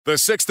The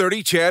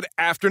 6:30 CHED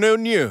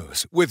Afternoon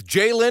News with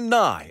Jaylen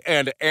Nye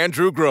and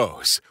Andrew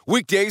Gross.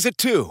 Weekdays at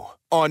 2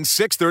 on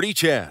 6:30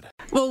 CHED.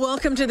 Well,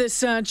 welcome to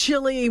this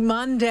chilly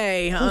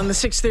Monday on the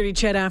 6:30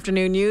 CHED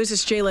Afternoon News.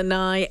 It's Jaylen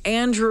Nye,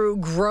 Andrew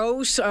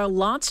Gross.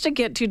 Lots to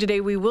get to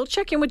today. We will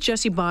check in with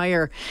Jesse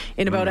Beyer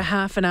in about a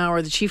half an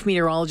hour, the chief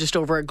meteorologist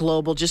over at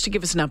Global, just to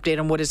give us an update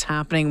on what is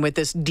happening with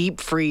this deep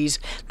freeze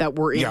that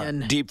we're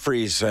in. Yeah, deep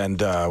freeze. And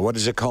what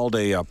is it called?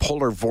 A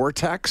polar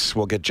vortex?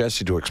 We'll get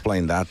Jesse to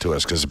explain that to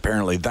us, because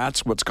apparently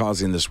that's what's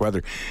causing this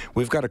weather.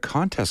 We've got a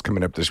contest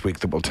coming up this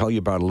week that we'll tell you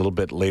about a little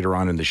bit later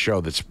on in the show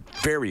that's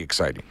very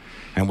exciting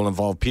and will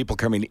involve people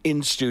coming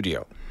in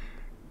studio.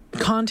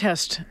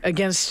 Contest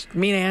against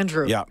me and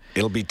Andrew. Yeah,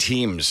 it'll be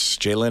teams,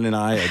 Jaylen and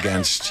I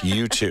against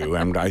you two.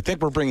 And I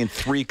think we're bringing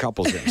 3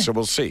 couples in, so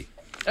we'll see.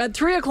 At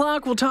 3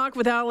 o'clock, we'll talk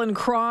with Alan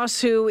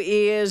Cross, who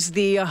is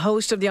the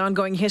host of the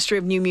ongoing History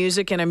of New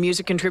Music and a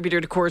music contributor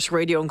to Chorus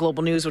Radio and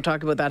Global News. We'll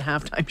talk about that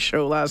halftime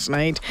show last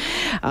night.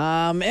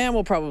 And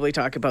we'll probably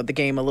talk about the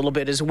game a little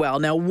bit as well.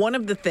 Now, one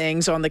of the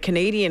things on the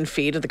Canadian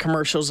feed of the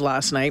commercials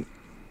last night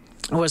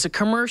was a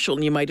commercial,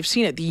 and you might have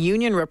seen it. The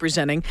union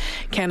representing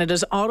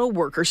Canada's auto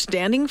workers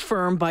standing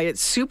firm by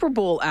its Super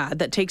Bowl ad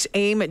that takes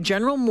aim at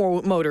General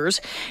Motors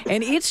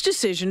and its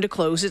decision to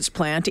close its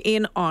plant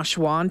in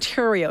Oshawa,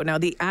 Ontario. Now,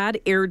 the ad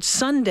aired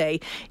Sunday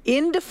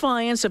in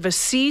defiance of a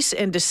cease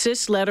and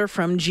desist letter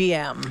from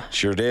GM.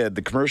 Sure did.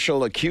 The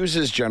commercial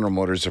accuses General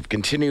Motors of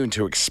continuing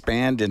to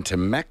expand into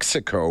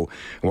Mexico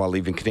while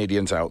leaving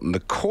Canadians out in the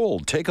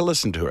cold. Take a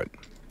listen to it.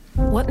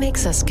 What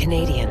makes us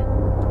Canadian?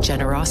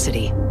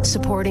 Generosity,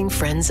 supporting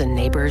friends and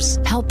neighbors,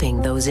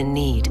 helping those in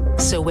need.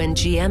 So when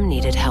GM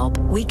needed help,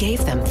 we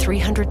gave them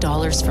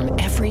 $300 from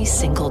every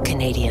single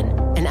Canadian.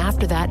 And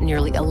after that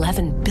nearly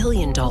 $11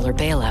 billion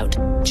bailout,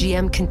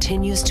 GM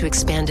continues to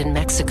expand in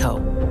Mexico,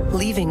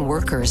 leaving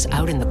workers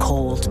out in the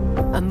cold.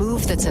 A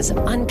move that's as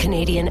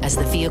un-Canadian as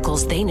the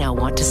vehicles they now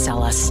want to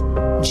sell us.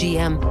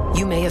 GM,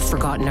 you may have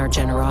forgotten our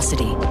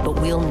generosity, but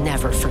we'll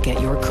never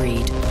forget your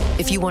greed.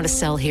 If you want to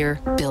sell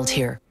here, build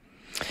here.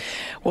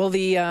 Well,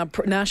 the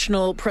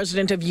national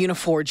president of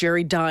Unifor,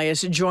 Jerry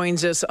Dias,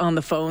 joins us on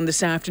the phone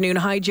this afternoon.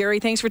 Hi, Jerry.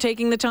 Thanks for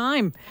taking the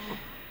time.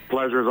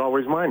 Pleasure is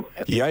always mine.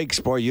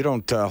 Yikes, boy, you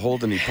don't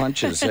hold any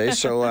punches, eh?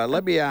 So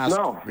let me ask.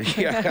 No.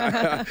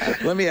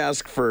 Let me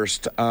ask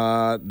first.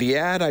 The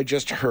ad I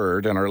just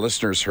heard, and our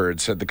listeners heard,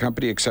 said the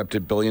company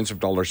accepted billions of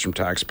dollars from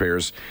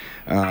taxpayers.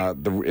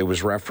 It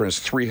was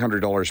referenced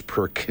 $300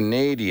 per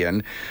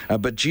Canadian.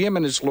 But GM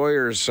and its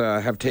lawyers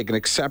have taken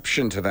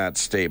exception to that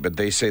statement.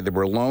 They say there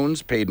were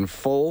loans paid in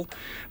full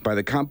by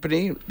the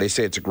company. They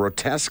say it's a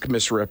grotesque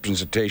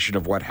misrepresentation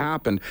of what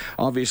happened.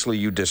 Obviously,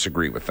 you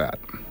disagree with that.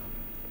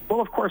 Well,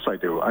 of course I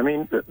do. I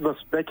mean,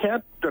 they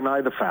can't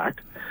deny the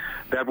fact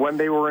that when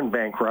they were in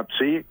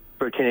bankruptcy,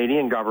 the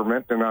Canadian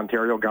government and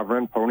Ontario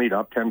government ponied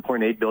up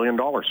 $10.8 billion.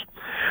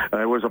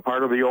 It was a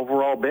part of the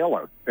overall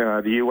bailout.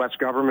 The U.S.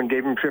 government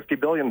gave them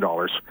 $50 billion.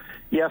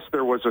 Yes,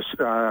 there was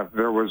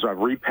a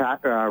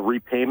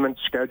repayment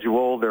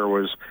schedule. There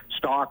was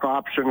stock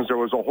options. There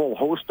was a whole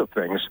host of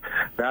things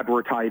that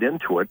were tied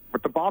into it.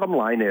 But the bottom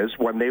line is,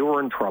 when they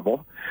were in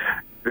trouble,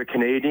 the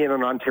Canadian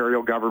and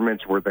Ontario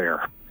governments were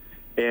there.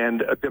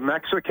 And the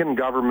Mexican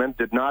government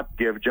did not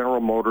give General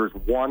Motors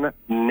one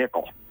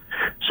nickel.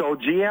 So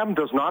GM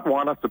does not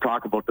want us to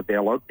talk about the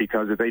bailout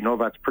because they know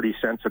that's pretty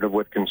sensitive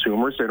with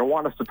consumers. They don't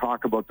want us to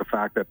talk about the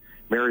fact that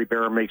Mary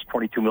Barra makes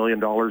 $22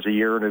 million a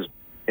year and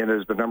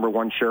is the number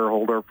one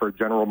shareholder for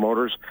General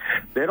Motors.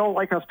 They don't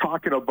like us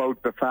talking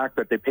about the fact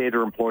that they pay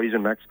their employees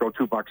in Mexico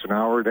 $2 an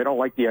hour. They don't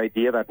like the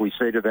idea that we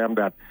say to them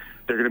that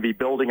they're going to be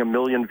building 1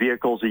 million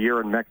vehicles a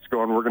year in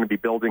Mexico and we're going to be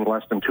building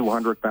less than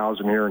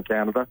 200,000 here in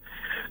Canada.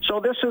 So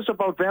this is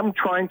about them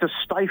trying to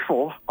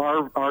stifle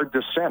our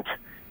dissent.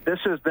 This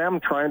is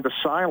them trying to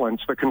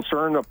silence the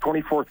concern of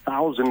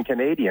 24,000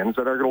 Canadians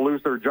that are going to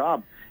lose their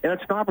job. And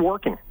it's not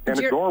working.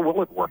 And nor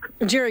will it work.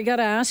 Jerry, got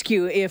to ask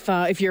you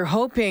if you're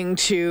hoping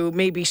to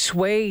maybe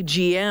sway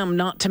GM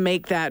not to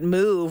make that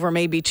move or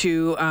maybe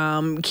to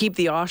keep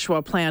the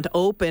Oshawa plant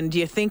open, do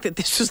you think that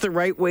this is the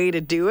right way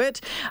to do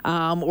it?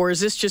 Or is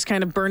this just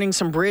kind of burning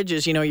some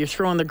bridges? You know, you're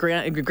throwing the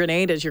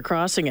grenade as you're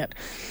crossing it.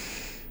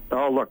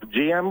 Oh, look,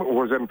 GM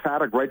was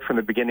emphatic right from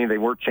the beginning. They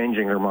weren't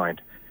changing their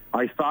mind.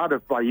 I thought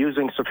if by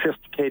using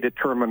sophisticated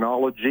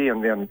terminology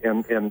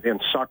and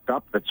sucked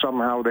up that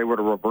somehow they would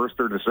have reversed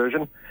their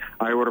decision,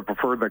 I would have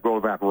preferred to go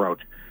that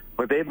route.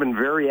 But they've been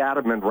very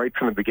adamant right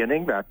from the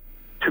beginning that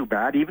too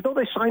bad, even though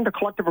they signed a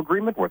collective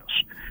agreement with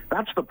us.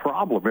 That's the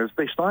problem, is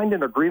they signed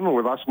an agreement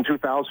with us in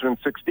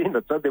 2016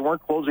 that said they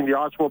weren't closing the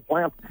Oshawa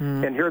plant,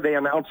 and here they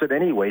announce it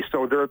anyway.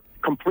 So they're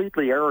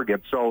completely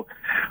arrogant. So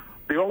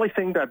the only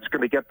thing that's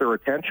going to get their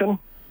attention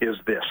is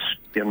this,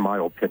 in my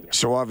opinion.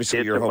 So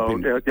obviously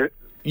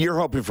you're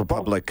hoping for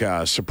public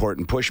support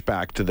and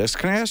pushback to this.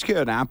 Can I ask you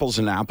an apples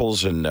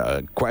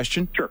and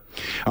question? Sure.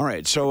 All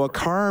right. So a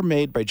car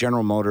made by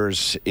General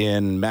Motors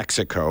in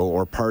Mexico,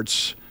 or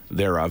parts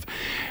thereof,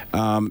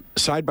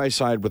 side by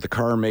side with the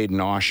car made in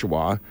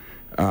Oshawa,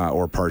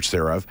 or parts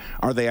thereof,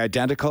 are they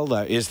identical?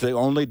 Is the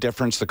only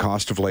difference the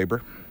cost of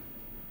labor?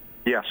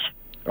 Yes.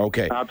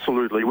 Okay.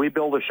 Absolutely. We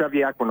build a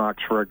Chevy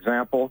Equinox, for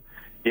example,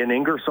 in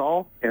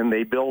Ingersoll, and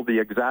they build the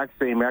exact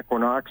same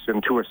Equinox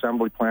in 2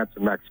 assembly plants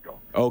in Mexico.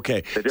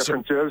 Okay. The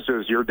difference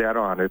is you're dead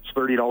on. It's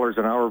 $30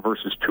 an hour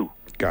versus $2.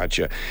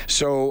 Gotcha.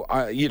 So,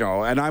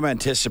 and I'm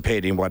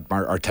anticipating what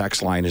our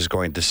text line is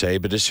going to say,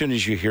 but as soon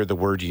as you hear the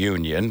word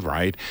union,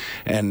 right,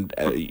 and,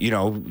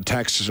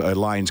 text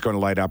line's going to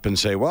light up and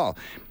say, well,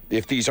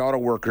 if these auto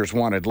workers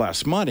wanted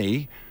less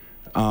money,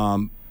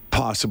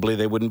 possibly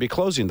they wouldn't be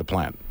closing the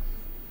plant.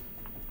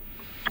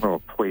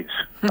 Oh, please.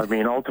 I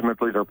mean,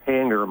 ultimately, they're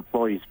paying their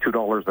employees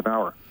 $2 an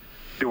hour.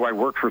 Do I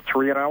work for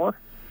 $3 an hour?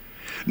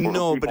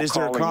 No, but is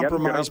there a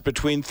compromise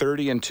between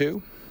 30 and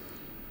 2?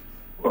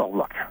 Well,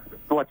 look,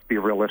 let's be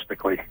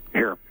realistically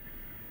here.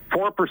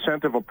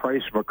 4% of a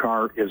price of a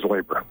car is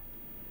labor.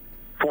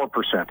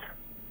 4%.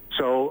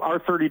 So our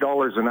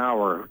 $30 an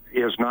hour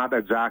is not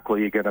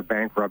exactly going to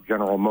bankrupt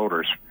General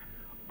Motors,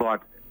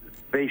 but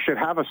they should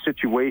have a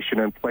situation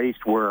in place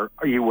where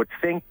you would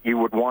think you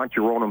would want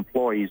your own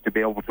employees to be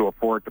able to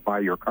afford to buy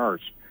your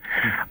cars.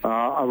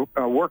 A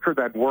worker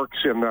that works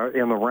in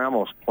the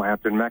Ramos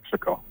plant in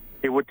Mexico,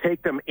 it would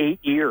take them 8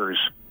 years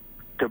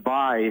to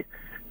buy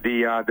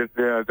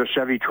the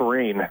Chevy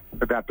Terrain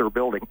that they're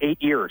building.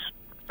 8 years.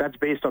 That's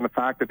based on the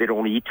fact that they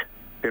don't eat.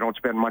 They don't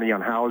spend money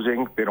on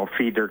housing. They don't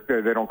feed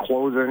they don't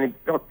clothe any.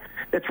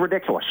 It's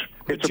ridiculous.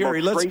 It's Jerry,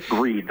 about straight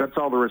greed. That's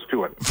all there is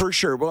to it. For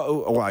sure.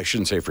 Well, I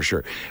shouldn't say for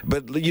sure.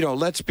 But,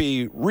 let's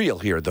be real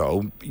here,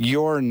 though.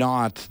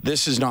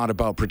 This is not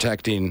about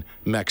protecting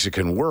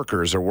Mexican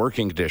workers or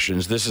working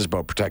conditions. This is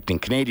about protecting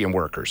Canadian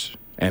workers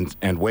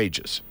and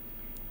wages.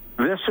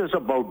 This is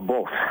about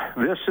both.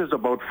 This is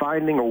about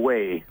finding a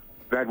way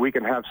that we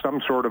can have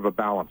some sort of a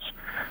balance.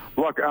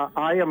 Look,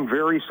 I am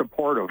very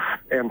supportive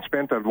and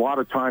spent a lot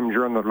of time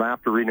during the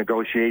NAFTA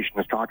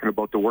renegotiations talking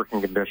about the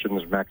working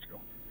conditions in Mexico,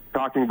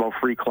 talking about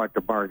free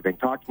collective bargaining,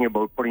 talking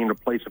about putting into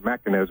place a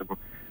mechanism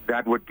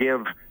that would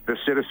give the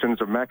citizens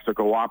of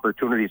Mexico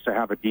opportunities to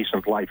have a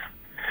decent life.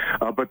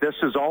 But this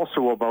is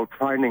also about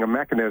finding a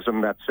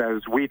mechanism that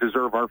says we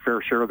deserve our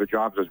fair share of the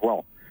jobs as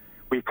well.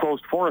 We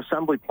closed 4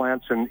 assembly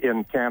plants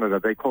in Canada.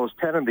 They closed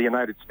 10 in the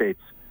United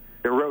States.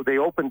 They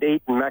opened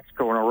 8 in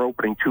Mexico and are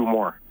opening 2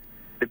 more.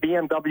 The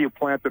BMW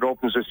plant that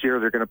opens this year,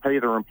 they're going to pay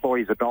their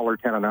employees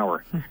 $1.10 an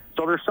hour.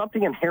 So there's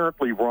something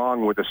inherently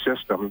wrong with the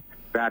system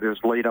that is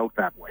laid out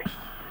that way.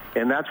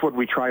 And that's what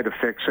we try to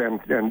fix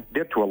and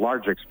did to a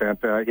large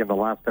extent in the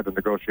last set of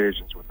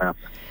negotiations with NAFTA.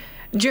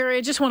 Jerry,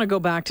 I just want to go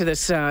back to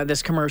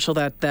this commercial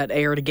that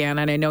aired again,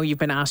 and I know you've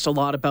been asked a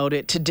lot about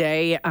it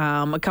today.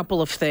 A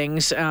couple of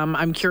things.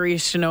 I'm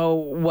curious to know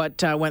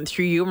what went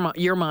through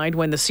your mind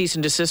when the cease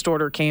and desist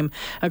order came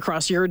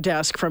across your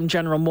desk from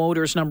General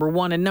Motors, number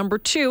one. And number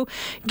two,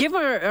 give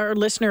our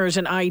listeners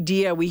an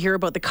idea. We hear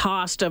about the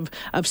cost of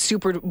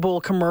Super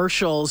Bowl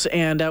commercials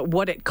and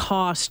what it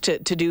costs to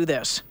do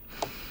this.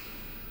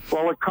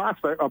 Well, it cost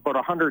about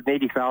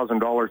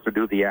 $180,000 to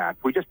do the ad.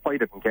 We just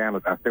played it in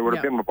Canada. There would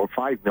have been about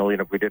 $5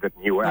 million if we did it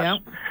in the U.S. Yeah.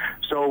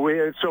 So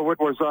it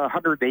was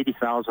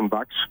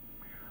 $180,000.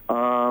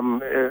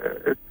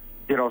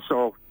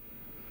 So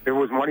it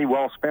was money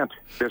well spent.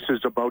 This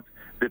is about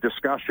the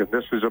discussion.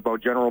 This is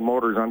about General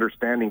Motors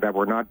understanding that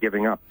we're not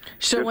giving up.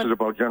 This is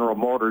about General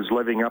Motors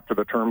living up to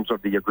the terms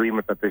of the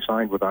agreement that they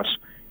signed with us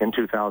in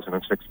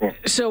 2016.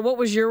 So what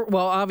was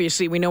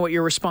obviously we know what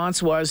your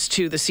response was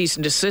to the cease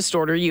and desist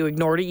order. You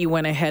ignored it. You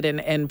went ahead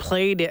and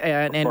played it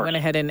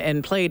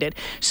and played it.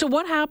 So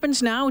what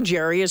happens now,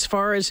 Jerry, as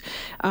far as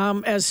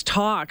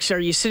talks? Are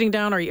you sitting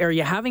down? Are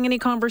you having any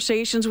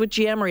conversations with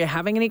GM? Are you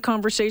having any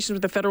conversations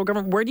with the federal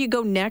government? Where do you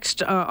go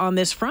next on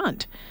this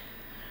front?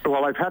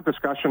 Well, I've had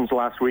discussions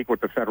last week with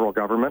the federal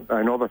government.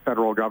 I know the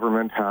federal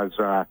government has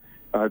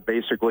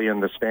basically in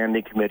the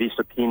standing committee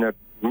subpoenaed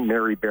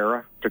Mary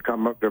Barra to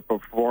come up to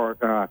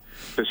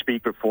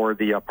speak before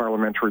the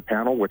parliamentary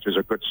panel, which is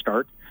a good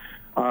start.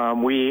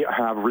 We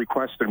have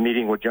requested a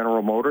meeting with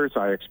General Motors.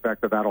 I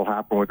expect that'll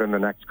happen within the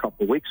next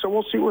couple of weeks. So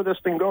we'll see where this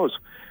thing goes.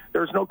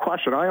 There's no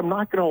question. I am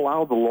not going to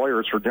allow the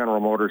lawyers for General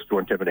Motors to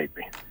intimidate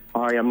me.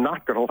 I am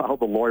not going to allow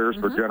the lawyers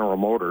for General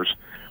Motors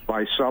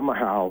by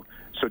somehow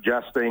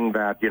suggesting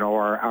that,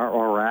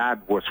 our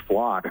ad was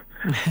flawed,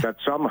 that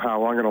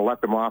somehow I'm going to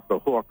let them off the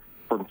hook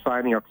from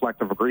signing a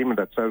collective agreement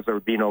that says there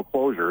would be no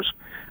closures,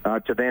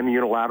 to them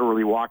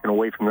unilaterally walking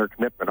away from their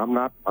commitment. I'm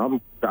not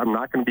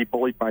going to be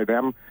bullied by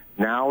them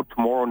now,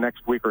 tomorrow,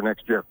 next week, or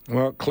next year.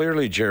 Well,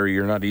 clearly, Jerry,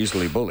 you're not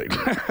easily bullied.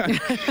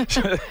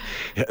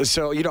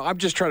 So, I'm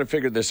just trying to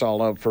figure this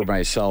all out for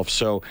myself.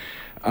 So,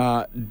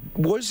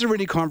 was there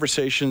any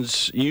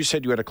conversations? You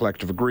said you had a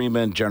collective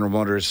agreement. General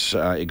Motors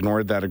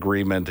ignored that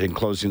agreement in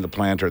closing the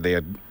plant, or they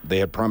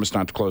had promised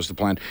not to close the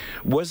plant.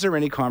 Was there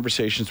any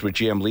conversations with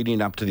GM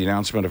leading up to the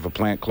announcement of a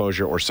plant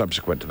closure or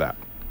subsequent to that?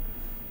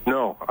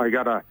 No, I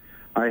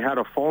had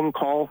a phone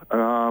call.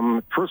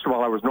 First of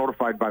all, I was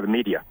notified by the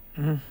media.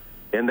 Mm-hmm.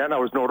 And then I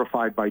was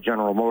notified by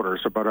General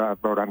Motors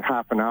about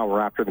half an hour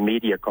after the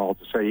media called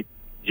to say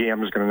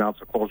GM is going to announce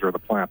the closure of the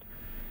plant.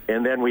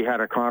 And then we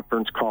had a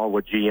conference call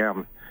with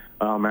GM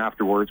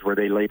afterwards, where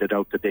they laid it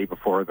out the day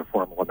before the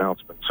formal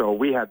announcement. So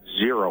we had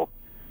zero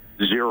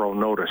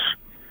notice.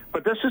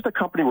 But this is the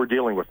company we're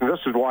dealing with, and this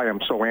is why I'm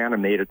so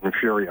animated and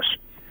furious.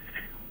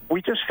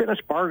 We just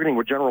finished bargaining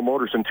with General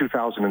Motors in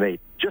 2008,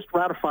 just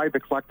ratified the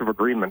collective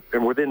agreement,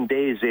 and within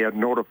days they had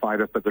notified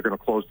us that they're going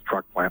to close the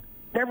truck plant.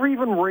 Never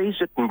even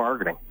raised it in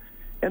bargaining.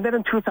 And then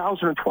in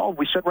 2012,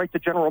 we said right to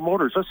General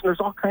Motors, listen, there's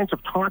all kinds of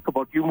talk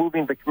about you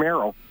moving the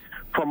Camaro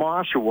from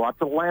Oshawa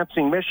to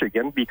Lansing,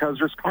 Michigan, because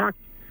there's talk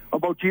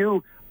about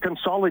you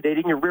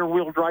consolidating your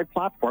rear-wheel drive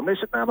platform. They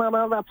said,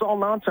 no, that's all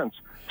nonsense.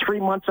 3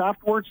 months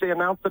afterwards, they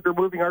announced that they're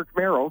moving our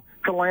Camaro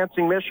to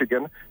Lansing,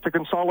 Michigan to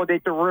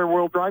consolidate the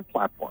rear-wheel drive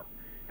platform.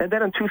 And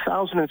then in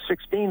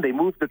 2016, they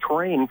moved the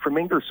train from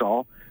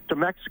Ingersoll to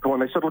Mexico,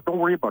 and they said, look, don't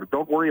worry about it.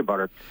 Don't worry about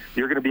it.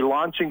 You're going to be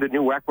launching the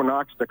new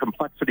Equinox. The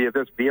complexity of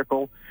this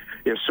vehicle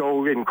is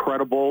so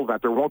incredible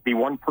that there won't be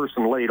one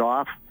person laid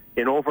off.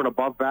 And over and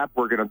above that,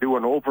 we're going to do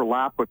an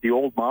overlap with the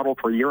old model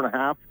for a year and a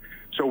half.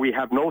 So we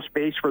have no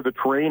space for the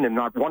train, and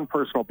not one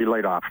person will be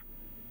laid off.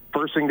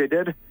 First thing they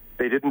did,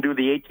 they didn't do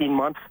the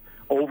 18-month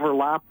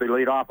overlap. They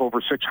laid off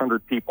over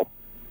 600 people.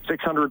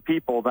 600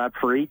 people that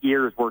for 8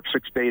 years worked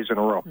 6 days in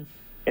a row.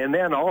 And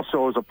then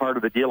also as a part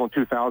of the deal in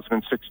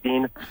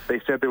 2016,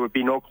 they said there would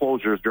be no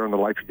closures during the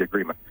life of the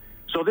agreement.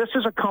 So this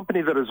is a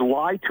company that has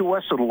lied to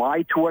us and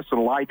lied to us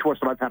and lied to us,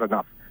 and I've had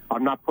enough.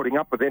 I'm not putting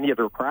up with any of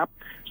their crap.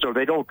 So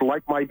they don't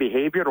like my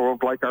behavior or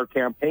don't like our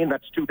campaign.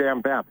 That's too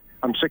damn bad.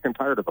 I'm sick and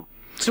tired of them.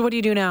 So what do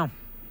you do now?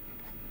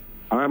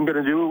 I'm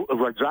going to do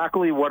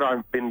exactly what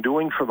I've been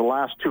doing for the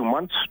last 2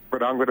 months,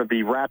 but I'm going to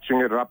be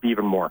ratcheting it up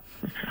even more.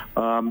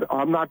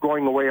 I'm not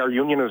going away. Our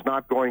union is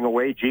not going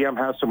away. GM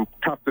has some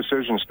tough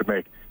decisions to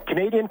make.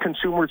 Canadian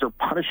consumers are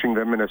punishing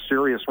them in a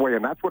serious way,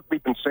 and that's what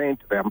we've been saying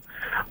to them.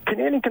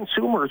 Canadian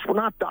consumers, we're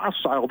not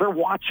docile. They're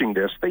watching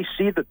this. They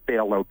see the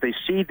bailout. They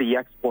see the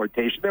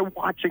exploitation. They're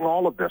watching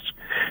all of this.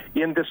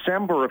 In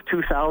December of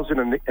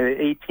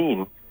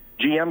 2018,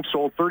 GM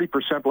sold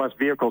 30% less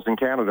vehicles in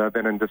Canada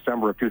than in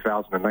December of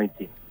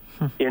 2019.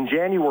 In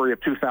January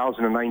of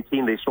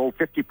 2019, they sold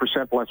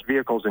 50% less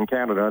vehicles in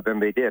Canada than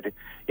they did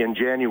in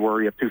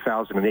January of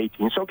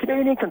 2018. So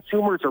Canadian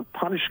consumers are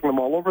punishing them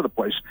all over the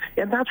place.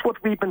 And that's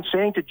what we've been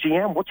saying to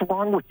GM. What's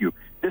wrong with you?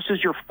 This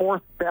is your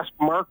fourth best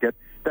market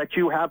that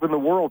you have in the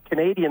world.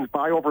 Canadians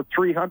buy over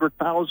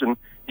 300,000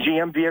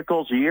 GM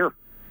vehicles a year,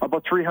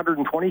 about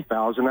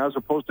 320,000 as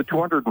opposed to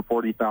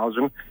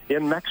 240,000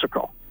 in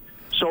Mexico.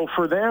 So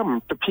for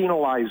them to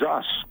penalize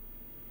us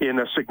in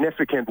a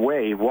significant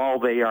way while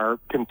they are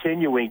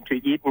continuing to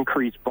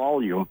increase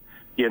volume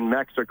in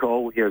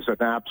Mexico is an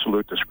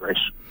absolute disgrace.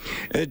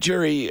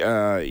 Jerry,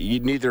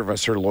 neither of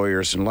us are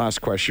lawyers, and last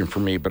question for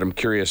me, but I'm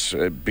curious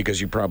because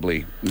you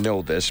probably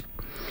know this.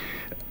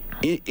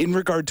 In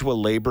regard to a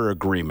labor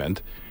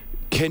agreement,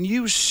 can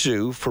you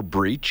sue for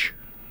breach?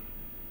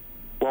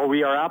 Well,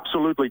 we are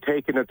absolutely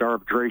taking it to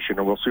arbitration,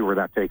 and we'll see where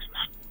that takes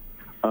us.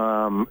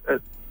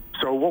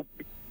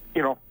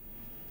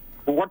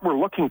 What we're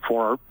looking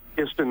for,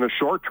 just in the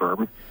short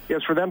term,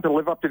 is for them to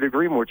live up to the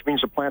agreement, which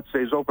means the plant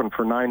stays open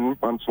for 9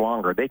 months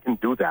longer. They can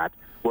do that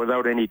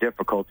without any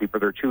difficulty, but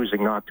they're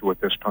choosing not to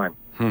at this time.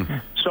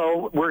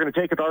 So we're going to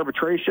take it to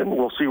arbitration.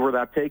 We'll see where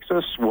that takes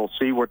us. We'll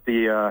see what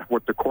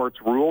the courts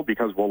rule,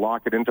 because we'll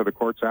lock it into the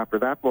courts after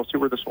that. We'll see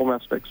where this whole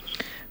mess takes us.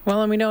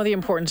 Well, and we know the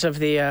importance of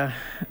the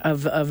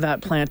of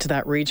that plant to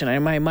that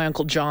region. My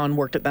Uncle John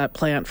worked at that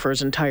plant for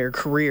his entire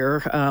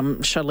career,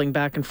 shuttling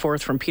back and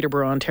forth from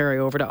Peterborough,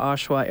 Ontario, over to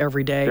Oshawa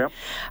every day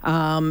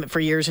for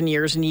years and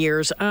years and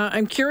years.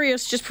 I'm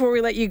curious, just before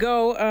we let you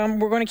go,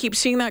 we're going to keep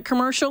seeing that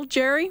commercial,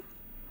 Jerry?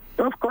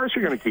 Of course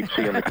you're going to keep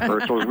seeing the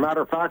commercial. As a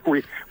matter of fact,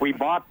 we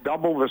bought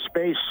double the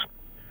space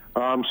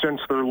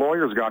since their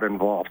lawyers got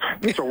involved.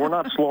 So we're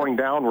not slowing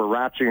down. We're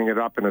ratcheting it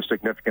up in a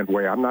significant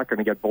way. I'm not going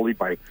to get bullied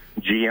by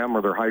GM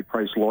or their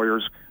high-priced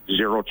lawyers.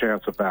 Zero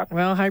chance of that.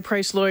 Well,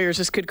 high-priced lawyers,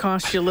 this could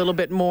cost you a little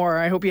bit more.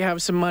 I hope you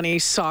have some money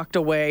socked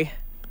away.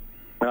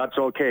 That's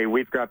okay.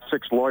 We've got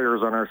 6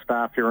 lawyers on our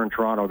staff here in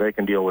Toronto. They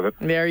can deal with it.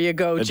 There you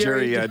go,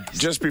 Jerry. Jerry,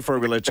 just before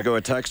we let you go,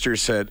 a texter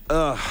said,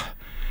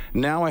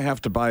 now I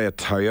have to buy a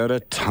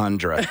Toyota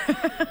Tundra.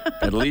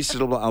 At least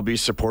I'll be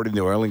supporting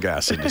the oil and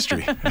gas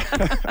industry.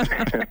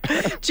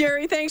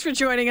 Jerry, thanks for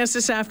joining us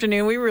this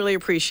afternoon. We really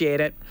appreciate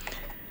it.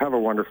 Have a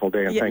wonderful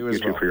day, and thank you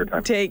too for your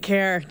time. Take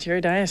care.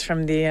 Jerry Dias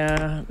from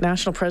the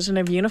National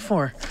President of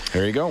Unifor.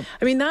 There you go.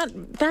 I mean,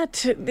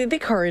 the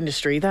car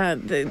industry,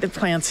 the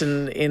plants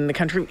in the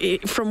country,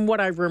 from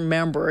what I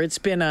remember, it's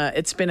been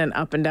an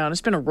up and down. It's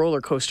been a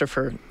roller coaster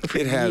for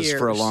it has years.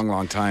 For a long,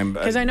 long time.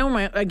 Because I know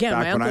my Uncle John.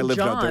 When I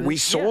lived out there, we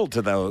sold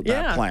to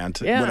that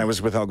plant when I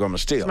was with Algoma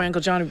Steel. So my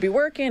Uncle John would be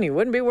working, he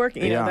wouldn't be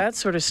working, you know, that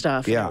sort of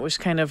stuff. Yeah. It was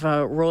kind of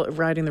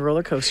riding the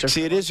roller coaster.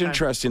 See, it is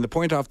interesting. The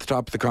point off the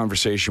top of the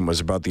conversation was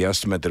about the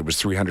estimate that it was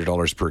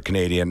 $300 per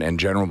Canadian, and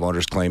General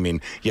Motors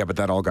claiming, but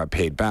that all got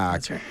paid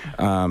back. That's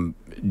right.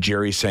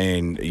 Jerry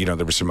saying, there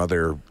were some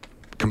other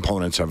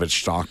components of it,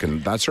 stock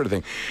and that sort of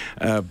thing.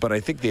 But I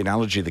think the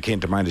analogy that came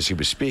to mind as he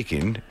was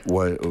speaking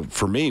was,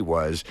 for me,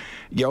 was,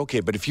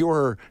 but if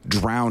you're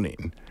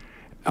drowning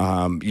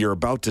you're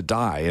about to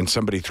die and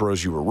somebody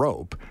throws you a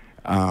rope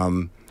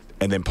and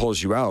then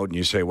pulls you out and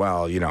you say,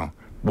 well,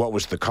 what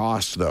was the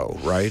cost, though,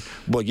 right?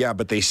 Well, yeah,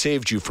 but they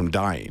saved you from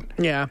dying.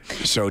 Yeah.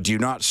 So do you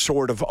not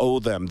sort of owe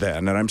them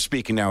then? And I'm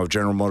speaking now of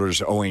General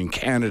Motors owing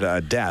Canada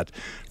a debt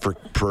for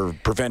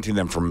preventing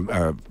them from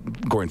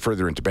going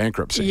further into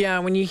bankruptcy. Yeah,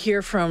 when you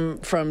hear from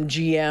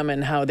GM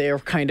and how they're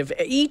kind of,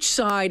 each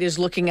side is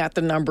looking at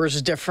the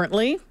numbers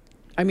differently.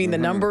 I mean, the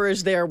number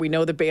is there. We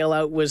know the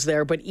bailout was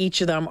there, but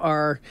each of them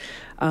are,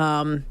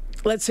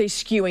 let's say,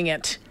 skewing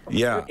it.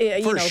 Yeah,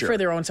 for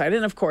their own side.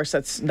 And of course,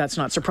 that's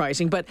not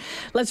surprising. But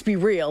let's be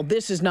real.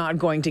 This is not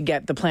going to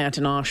get the plant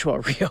in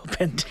Oshawa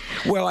reopened.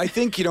 Well, I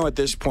think, at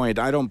this point,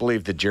 I don't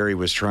believe that Jerry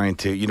was trying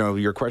to,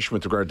 your question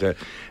with regard to,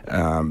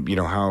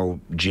 how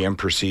GM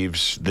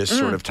perceives this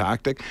sort of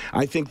tactic.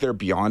 I think they're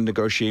beyond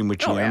negotiating with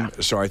GM. Oh, yeah.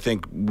 So I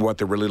think what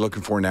they're really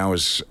looking for now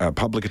is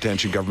public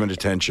attention, government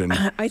attention.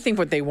 I think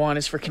what they want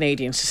is for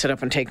Canadians to sit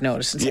up and take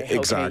notice and say,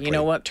 exactly. Okay, you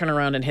know what? Turn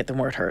around and hit them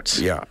where it hurts.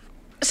 Yeah.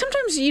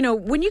 Sometimes,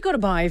 when you go to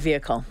buy a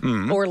vehicle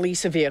or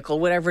lease a vehicle,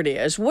 whatever it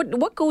is,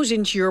 what goes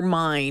into your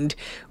mind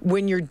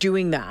when you're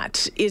doing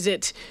that? Is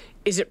it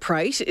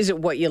price? Is it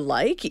what you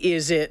like?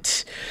 Is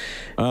it,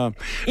 I'm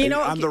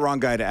the wrong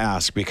guy to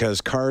ask because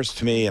cars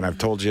to me, and I've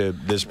told you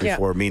this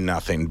before, mean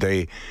nothing.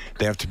 They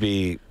have to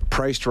be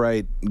priced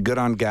right, good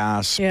on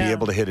gas, be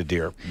able to hit a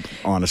deer,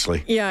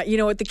 honestly. Yeah,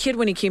 what the kid,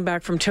 when he came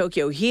back from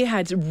Tokyo, he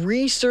had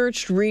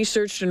researched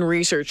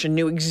and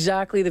knew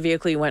exactly the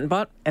vehicle he went and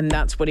bought, and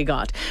that's what he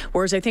got.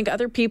 Whereas I think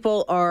other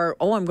people are,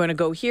 I'm going to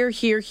go here,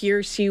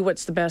 see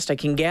what's the best I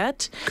can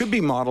get. Could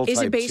be model type.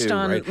 Is it based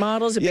on right?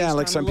 models? Yeah,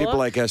 like some people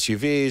like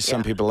SUVs,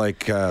 some people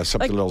like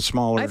something a little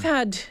smaller.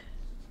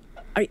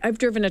 I've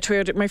driven a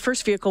Toyota. My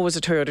first vehicle was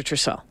a Toyota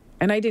Tercel,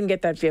 and I didn't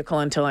get that vehicle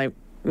until I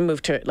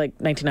moved to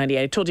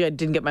 1998. I told you I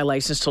didn't get my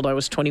license till I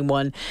was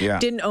 21. Yeah.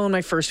 Didn't own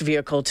my first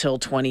vehicle till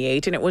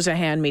 28, and it was a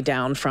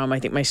hand-me-down from, I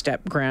think, my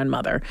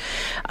step-grandmother.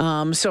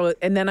 And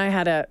then I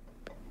had a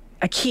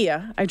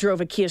Kia. I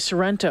drove a Kia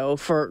Sorento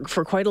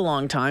for quite a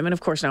long time, and of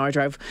course now I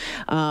drive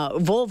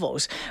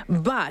Volvos.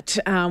 But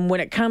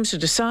when it comes to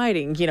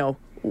deciding,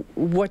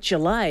 what you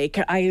like,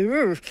 I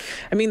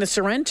mean, the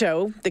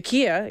Sorento, the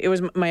Kia, it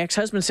was my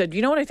ex-husband said,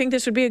 you know what, I think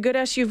this would be a good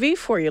SUV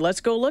for you. Let's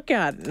go look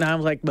at it. And I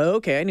was like, well,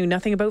 okay, I knew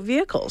nothing about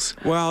vehicles.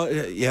 Well,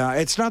 yeah,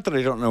 it's not that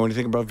I don't know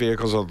anything about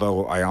vehicles,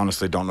 although I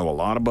honestly don't know a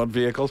lot about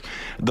vehicles.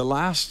 The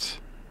last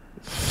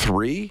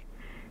 3,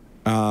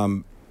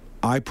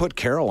 I put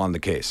Carol on the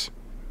case.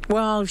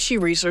 Well, she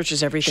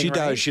researches everything. She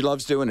does. Right? She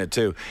loves doing it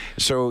too.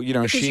 So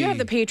because you have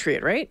the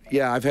Patriot, right?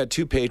 Yeah, I've had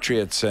 2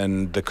 Patriots,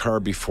 and the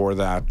car before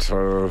that,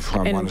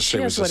 I want to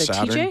say, was a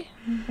Saturn.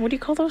 TJ? What do you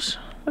call those?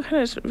 What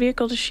kind of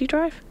vehicle does she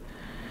drive?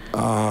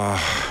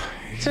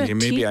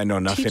 Maybe I know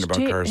nothing about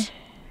cars.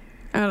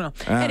 I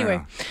don't know.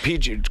 Anyway,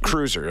 PJ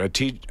Cruiser. Not a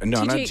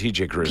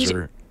TJ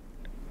Cruiser.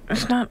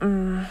 It's not.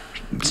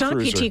 It's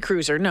not a PT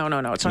Cruiser. No.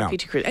 It's not a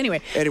PT Cruiser.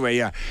 Anyway,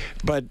 yeah,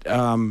 but.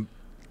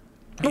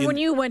 But when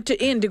you went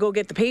to go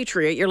get the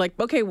Patriot, you're like,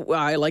 okay,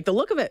 I like the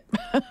look of it.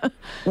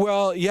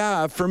 Well,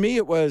 yeah, for me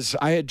it was,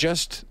 I had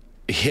just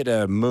hit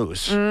a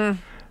moose 2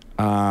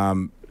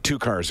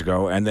 cars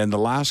ago, and then the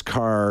last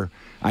car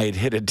I had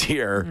hit a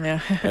deer,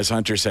 as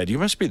Hunter said. You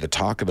must be the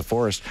talk of the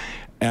forest.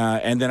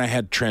 And then I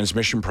had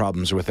transmission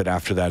problems with it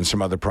after that and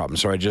some other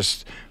problems, so I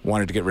just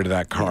wanted to get rid of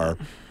that car.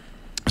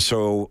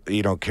 So,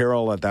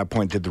 Carol at that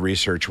point did the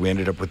research. We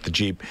ended up with the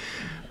Jeep.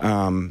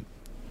 And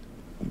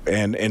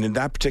in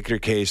that particular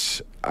case,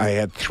 I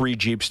had 3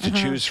 Jeeps to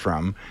choose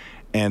from,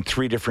 and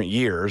 3 different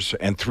years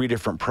and 3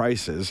 different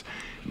prices,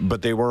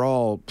 but they were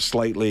all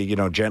slightly,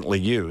 gently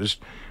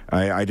used.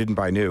 I didn't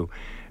buy new.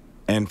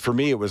 And for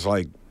me, it was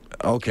like,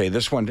 okay,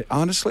 the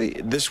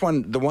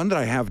one that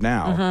I have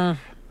now,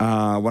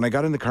 when I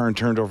got in the car and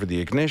turned over the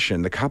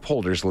ignition, the cup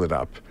holders lit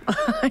up.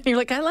 You're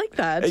like, I like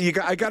that.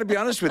 I got to be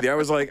honest with you. I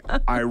was like,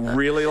 I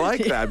really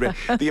like that.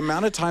 But the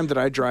amount of time that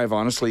I drive,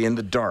 honestly, in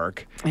the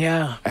dark,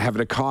 having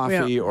a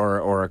coffee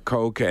or a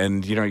Coke,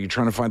 and you're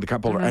trying to find the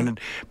cup holder.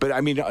 But I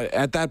mean,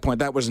 at that point,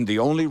 that wasn't the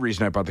only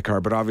reason I bought the car.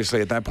 But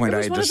obviously, at that point,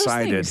 I had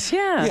decided.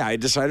 I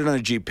decided on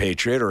a Jeep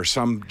Patriot or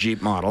some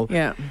Jeep model.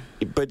 Yeah.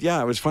 But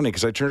it was funny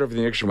because I turned over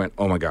the ignition and went,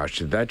 oh my gosh,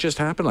 did that just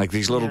happen? Like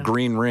these little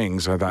green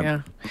rings. I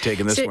thought,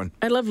 taking this one.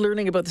 I love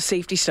learning about the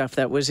safety stuff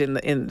that was in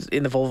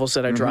the Volvos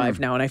that I drive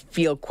now, and I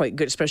feel quite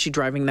good, especially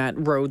driving that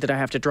road that I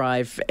have to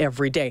drive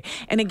every day.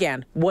 And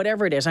again,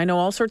 whatever it is, I know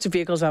all sorts of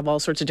vehicles have all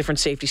sorts of different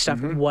safety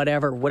stuff,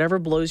 whatever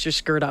blows your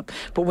skirt up.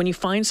 But when you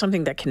find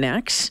something that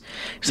connects,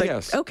 it's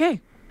like,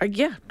 okay,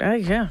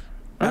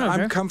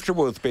 I'm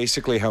comfortable with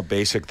basically how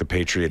basic the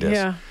Patriot is.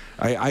 Yeah.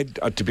 I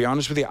to be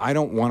honest with you, I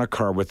don't want a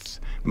car with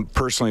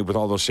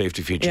all those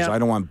safety features. Yeah. I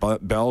don't want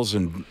bells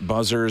and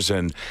buzzers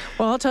and.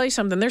 Well, I'll tell you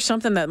something. There's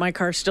something that my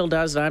car still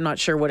does that I'm not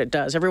sure what it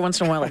does. Every once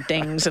in a while it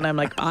dings, and I'm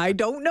like, I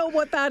don't know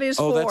what that is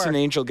for. Oh, that's an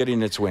angel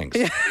getting its wings.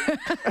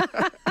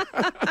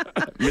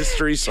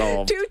 Mystery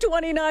solved.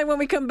 2:29. When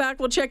we come back,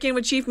 we'll check in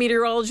with Chief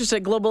Meteorologist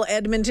at Global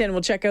Edmonton.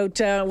 We'll check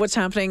out what's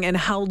happening and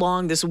how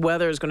long this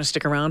weather is going to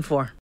stick around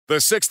for. The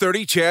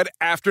 6:30 CHED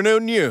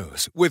Afternoon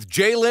News with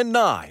Jaylen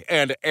Nye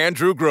and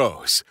Andrew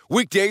Gross.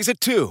 Weekdays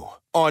at 2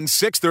 on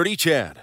 6:30 CHED.